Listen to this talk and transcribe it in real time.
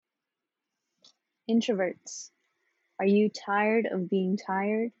Introverts, are you tired of being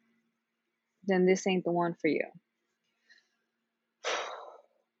tired? Then this ain't the one for you.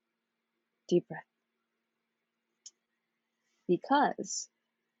 Deep breath. Because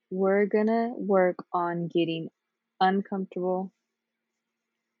we're gonna work on getting uncomfortable,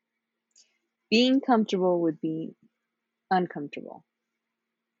 being comfortable with being uncomfortable,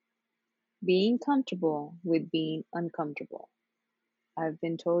 being comfortable with being uncomfortable. I've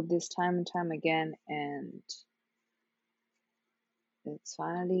been told this time and time again, and it's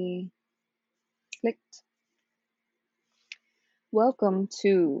finally clicked. Welcome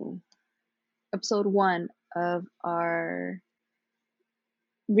to episode 1 of our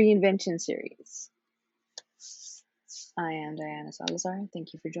Reinvention Series. I am Diana Salazar.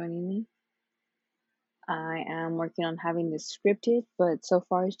 Thank you for joining me. I am working on having this scripted, but so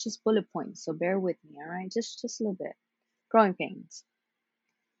far it's just bullet points, so bear with me, all right? Just a little bit. Growing pains.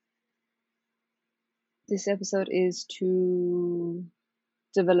 This episode is to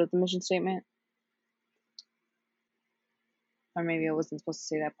develop the mission statement. Or maybe I wasn't supposed to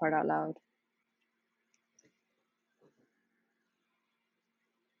say that part out loud.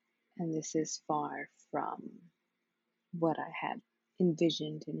 And this is far from what I had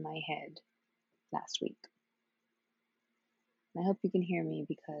envisioned in my head last week. And I hope you can hear me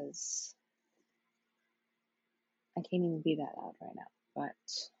because I can't even be that loud right now.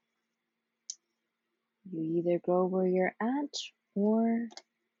 But you either grow where you're at or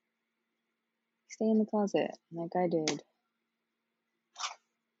stay in the closet like I did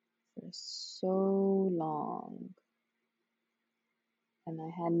for so long. And I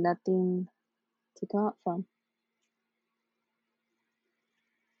had nothing to come out from.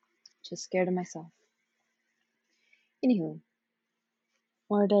 Just scared of myself. Anywho,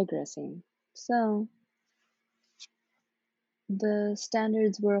 more digressing. So, the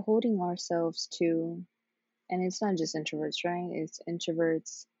standards we're holding ourselves to, and it's not just introverts, right? It's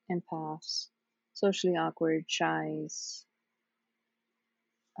introverts, empaths, socially awkward, shies.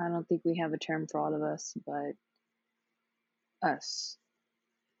 I don't think we have a term for all of us, but us.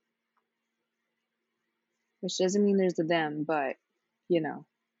 Which doesn't mean there's a them, but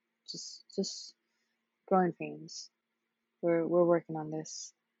just growing pains. We're working on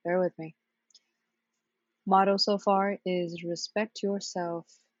this. Bear with me. Motto so far is respect yourself,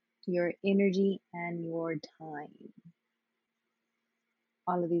 your energy, and your time.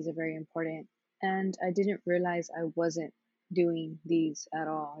 All of these are very important. And I didn't realize I wasn't doing these at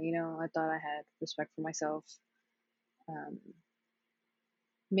all. I thought I had respect for myself,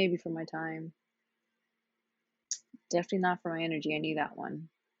 maybe for my time. Definitely not for my energy. I knew that one.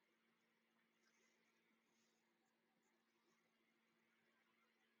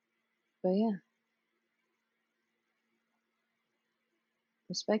 But yeah,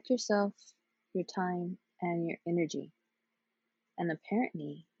 respect yourself, your time, and your energy. And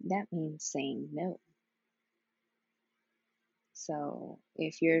apparently, that means saying no. So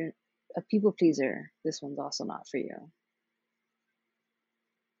if you're a people pleaser, this one's also not for you.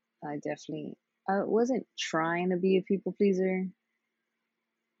 I wasn't trying to be a people pleaser,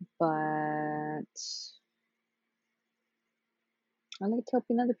 but I like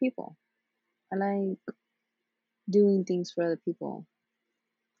helping other people. I like doing things for other people.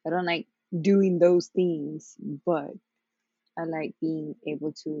 I don't like doing those things, but I like being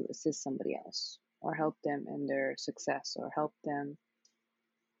able to assist somebody else or help them in their success or help them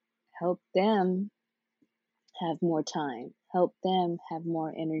have more time, help them have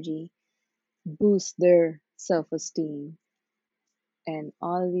more energy, boost their self-esteem, and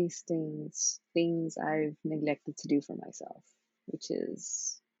all of these things I've neglected to do for myself, which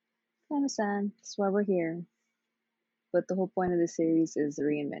is kind of sad. That's why we're here. But the whole point of this series is the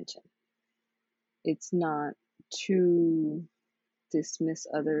reinvention. It's not to dismiss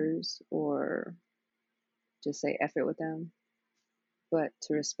others or just say F it with them, but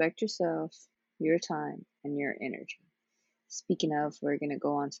to respect yourself, your time, and your energy. Speaking of, we're going to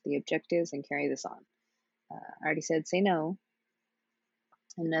go on to the objectives and carry this on. I already said say no.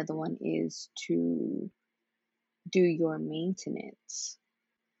 Another one is to do your maintenance.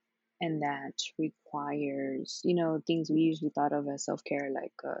 And that requires, things we usually thought of as self care,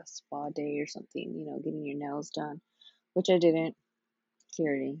 like a spa day or something, getting your nails done, which I didn't,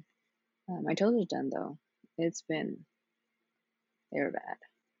 clearly. My toes are done though. They were bad.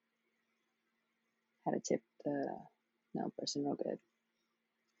 Had to tip the nail person real good.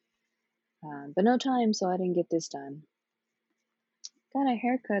 But no time, so I didn't get this done. Got a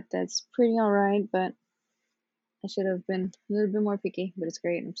haircut that's pretty alright, but I should have been a little bit more picky, but it's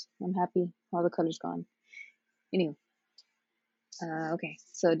great. I'm happy all the color's gone. Anyway, Okay,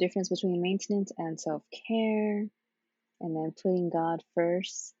 so difference between maintenance and self-care, and then putting God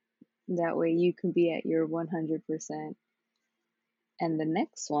first. That way you can be at your 100%. And the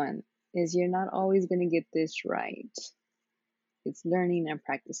next one is you're not always going to get this right. It's learning and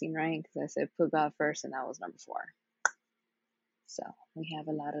practicing, right? Because I said put God first, and that was number 4. So we have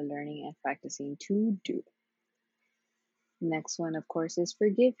a lot of learning and practicing to do. Next one, of course, is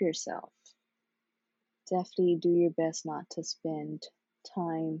forgive yourself. Definitely do your best not to spend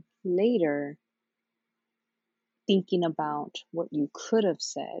time later thinking about what you could have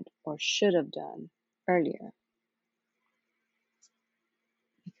said or should have done earlier,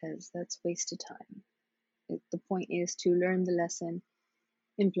 because that's wasted time. The point is to learn the lesson,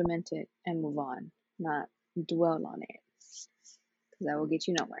 implement it, and move on, not dwell on it, because that will get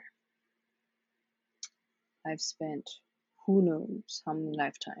you nowhere. I've spent who knows how many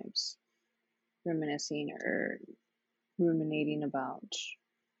lifetimes reminiscing or ruminating about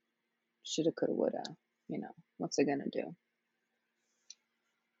shoulda, coulda, woulda. What's it gonna do?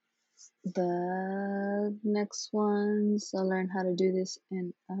 The next ones, I'll learn how to do this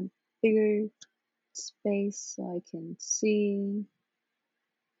in a bigger space so I can see,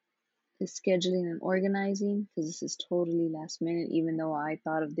 is scheduling and organizing, because this is totally last minute, even though I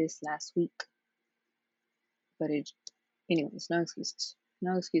thought of this last week. But anyways, no excuses.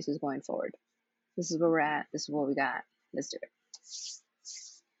 No excuses going forward. This is where we're at. This is what we got. Let's do it.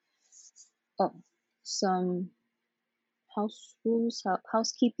 Oh, some house rules,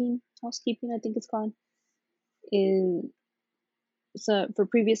 housekeeping, I think it's called, is so for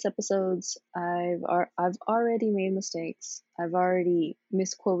previous episodes, I've already made mistakes. I've already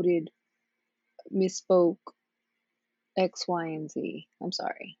misquoted, misspoke X, Y, and Z. I'm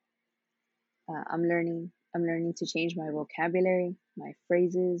sorry. I'm learning. I'm learning to change my vocabulary, my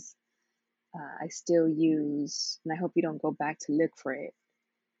phrases. I still use, and I hope you don't go back to look for it,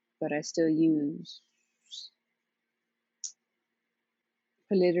 but I still use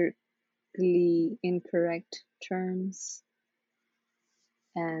politically incorrect terms.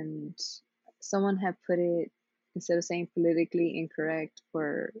 And someone had put it, instead of saying politically incorrect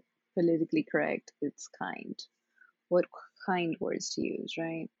or politically correct, it's kind. What kind words to use,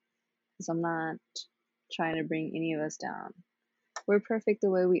 right? Because I'm not trying to bring any of us down. We're perfect the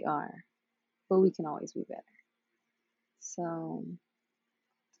way we are, but we can always be better. So,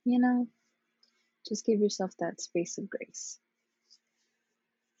 just give yourself that space of grace.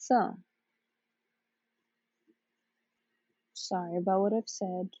 So, sorry about what I've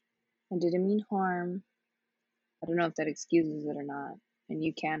said. I didn't mean harm. I don't know if that excuses it or not, and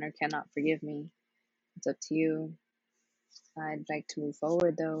you can or cannot forgive me. It's up to you. I'd like to move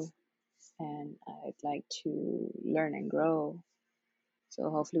forward though, and I'd like to learn and grow. So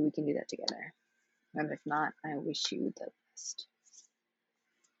hopefully we can do that together. And if not, I wish you the best.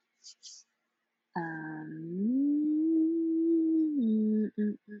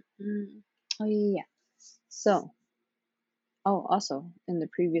 Oh yeah. So, also in the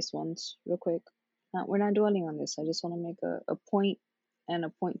previous ones, real quick, we're not dwelling on this. I just want to make a point and a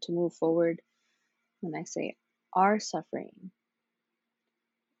point to move forward. When I say our suffering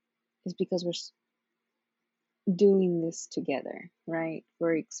is because we're doing this together, right?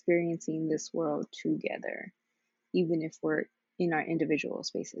 We're experiencing this world together, even if we're in our individual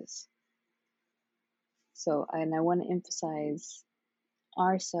spaces. So, and I want to emphasize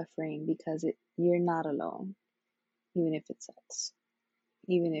our suffering because you're not alone, even if it sucks,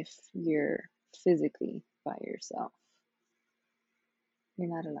 even if you're physically by yourself.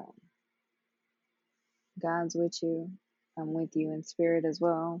 You're not alone. God's with you. I'm with you in spirit as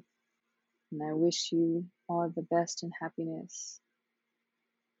well. And I wish you all the best and happiness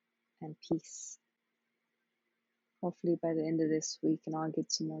and peace. Hopefully by the end of this we can all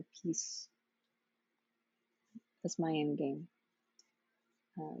get some more peace. That's my end game.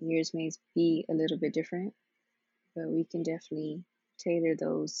 Yours may be a little bit different, but we can definitely tailor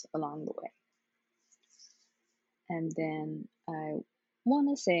those along the way. And then I want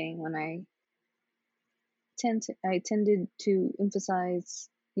to say, when I tended to emphasize,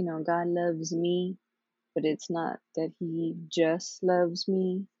 God loves me, but it's not that He just loves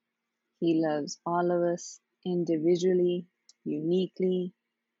me. He loves all of us individually, uniquely,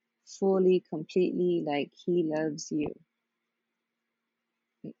 fully, completely, like He loves you.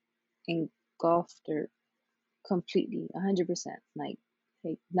 Engulfed or completely, 100%. Like,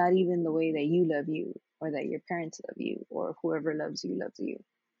 not even the way that you love you, or that your parents love you, or whoever loves you,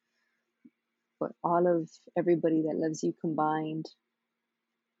 but all of everybody that loves you combined,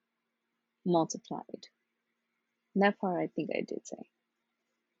 multiplied. And that part I think I did say.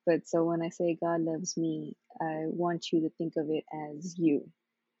 But so when I say God loves me, I want you to think of it as you.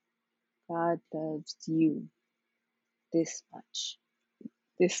 God loves you this much.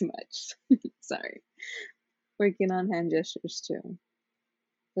 This much. Sorry. Working on hand gestures too.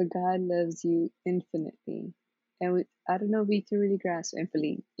 But God loves you infinitely. And I don't know if we can really grasp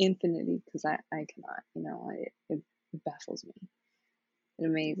infinitely, because I cannot, it baffles me. It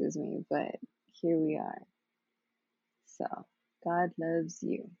amazes me, but here we are. So, God loves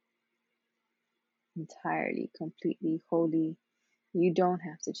you entirely, completely, wholly. You don't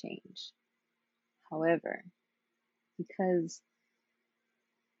have to change. However, because,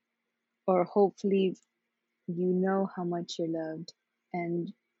 or hopefully, you know how much you're loved,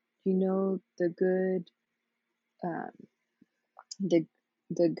 and you know um, the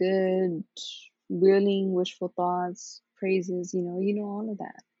the good, willing, wishful thoughts, praises. All of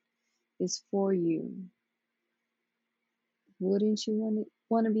that is for you. Wouldn't you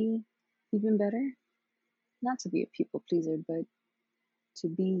want to be even better? Not to be a people pleaser, but to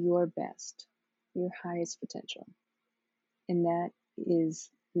be your best, your highest potential. And that is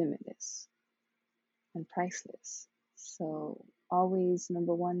limitless and priceless. So, always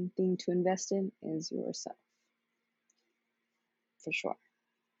number one thing to invest in is yourself, for sure.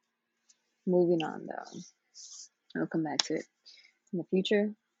 Moving on, though, I'll come back to it in the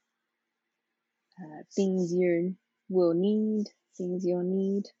future. Things things you'll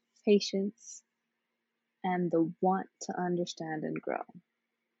need, patience, and the want to understand and grow,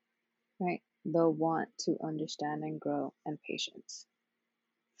 right? The want to understand and grow, and patience.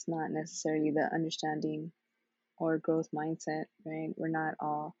 It's not necessarily the understanding or growth mindset, right? We're not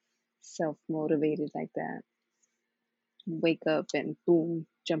all self motivated like that. Wake up and boom,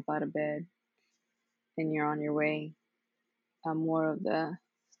 jump out of bed and you're on your way. I'm more of the,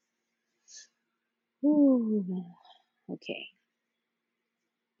 ooh, okay.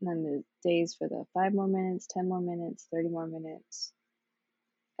 And then the days for the 5 more minutes, 10 more minutes, 30 more minutes.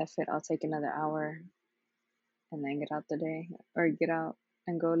 If it, I'll take another hour and then get out the day, or get out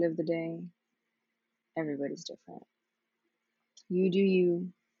and go live the day. Everybody's different. You do you,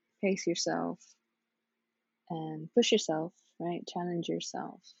 pace yourself, and push yourself, right? Challenge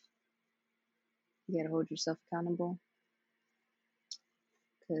yourself. You gotta hold yourself accountable,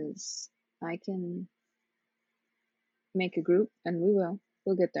 because I can make a group and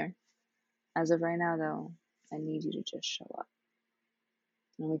we'll get there. As of right now, though, I need you to just show up,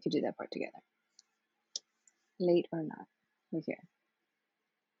 and we could do that part together. Late or not, we're here.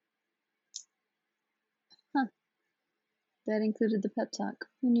 Huh, that included the pep talk.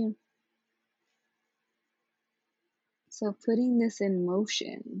 Who knew? So, putting this in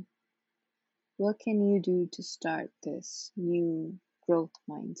motion, what can you do to start this new growth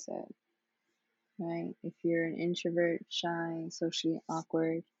mindset, right? If you're an introvert, shy, socially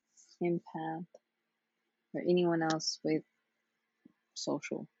awkward, empath, or anyone else with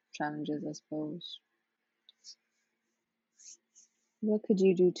social challenges, I suppose, what could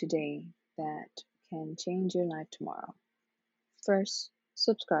you do today that can change your life tomorrow? First,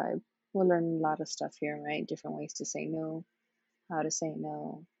 subscribe. We'll learn a lot of stuff here, right? Different ways to say no, how to say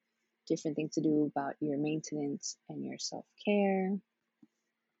no, different things to do about your maintenance and your self care.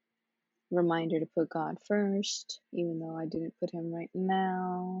 Reminder to put God first, even though I didn't put Him right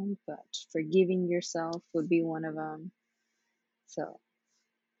now, but forgiving yourself would be one of them. So,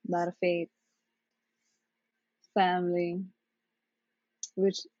 a lot of faith, family,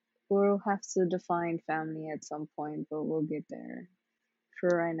 which we'll have to define family at some point, but we'll get there. For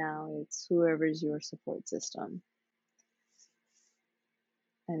right now, it's whoever's your support system,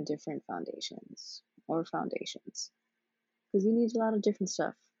 and different foundations, because you need a lot of different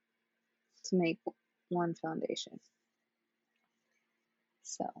stuff to make one foundation.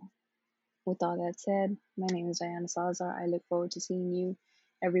 So, with all that said, my name is Diana Salazar. I look forward to seeing you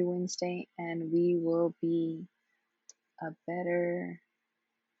every Wednesday, and we will be a better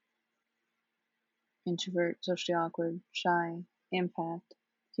introvert, socially awkward, shy, empath,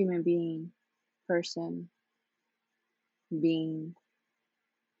 human being, person, being.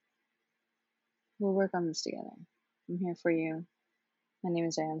 We'll work on this together. I'm here for you. My name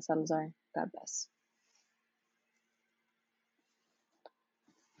is Diana Salazar. God bless.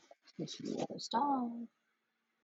 Mission never stop.